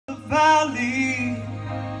valley,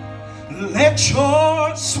 let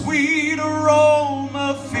your sweet aroma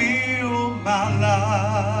fill my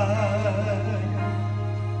life.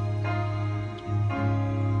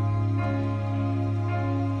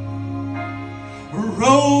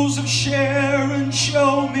 Rose of Sharon,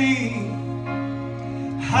 show me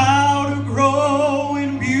how to grow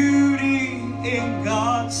in beauty in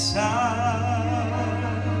God's sight.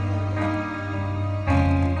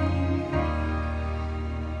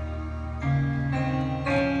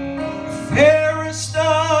 Fairest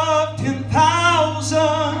of 10,000,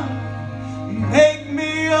 make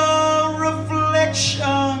me a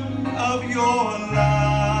reflection of your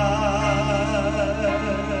light.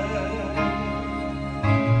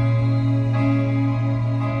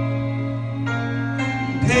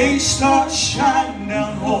 Daystar, shine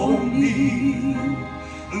down on me.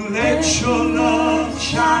 Let your love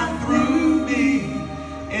shine through me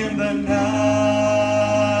in the night.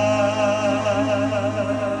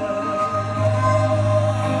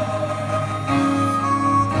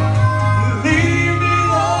 Lead me,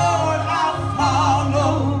 Lord, I'll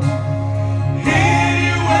follow.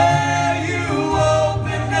 Anywhere you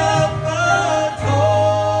open up the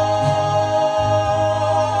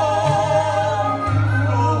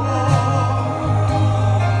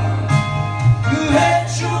Let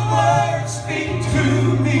your word speak to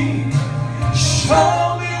me.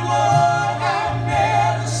 Show me what I've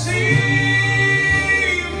never seen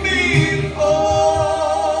before.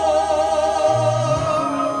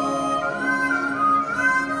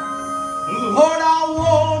 Lord, I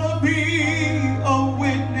want to be a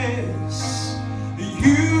witness.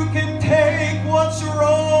 You can take what's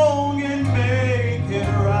wrong and make it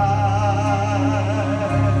right.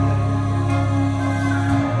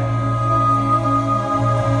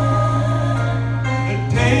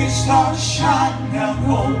 Daystar, shine down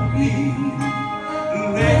on me.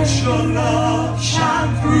 Let your love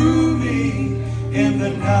shine through me in the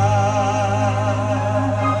night.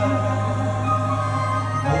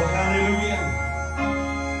 Oh, hallelujah.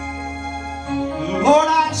 Lord,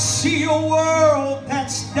 I see a world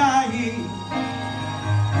that's dying.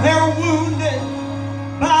 They're wounded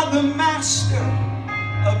by the master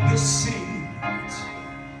of deceit.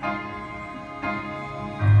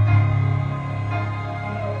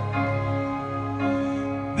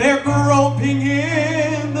 They're groping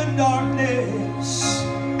in the darkness,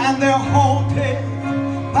 and they're haunted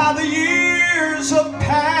by the years of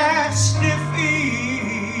past defeat.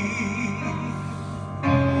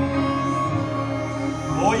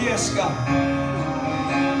 Oh yes, God.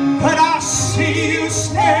 But I see you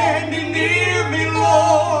standing near me,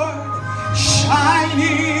 Lord,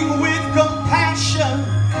 shining with compassion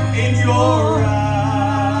in your eyes.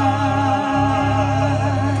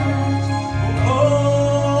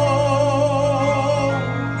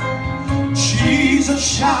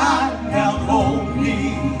 Shine down on me.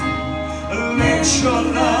 Let your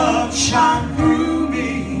love shine through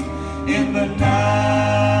me in the night.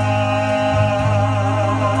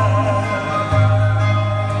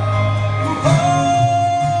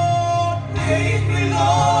 Oh, lead me,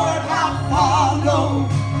 Lord, I'll follow.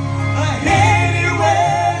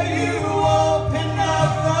 Anywhere you open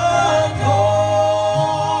up the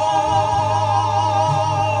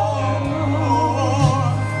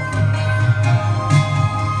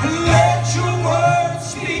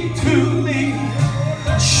to me.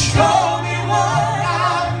 Show me what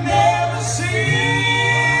I've never seen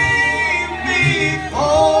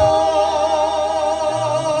before.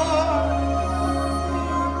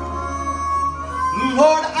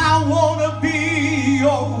 Lord, I want to be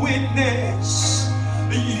your witness.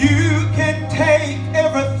 You can take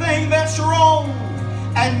everything that's wrong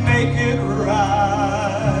and make it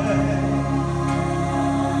right.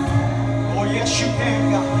 Oh yes, you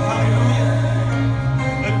can, God. Hallelujah.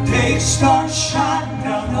 Daystar, shine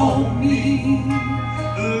down on me.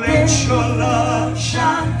 Let your love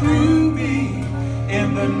shine through me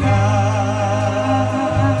in the night.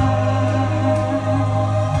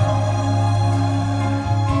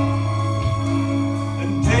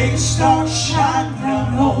 Daystar, shine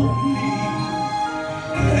down on me.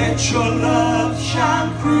 Let your love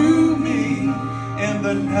shine through me in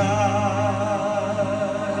the night.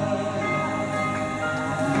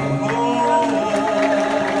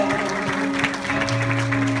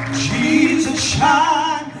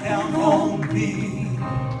 Shine down on me.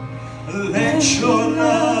 Let your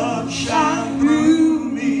love shine.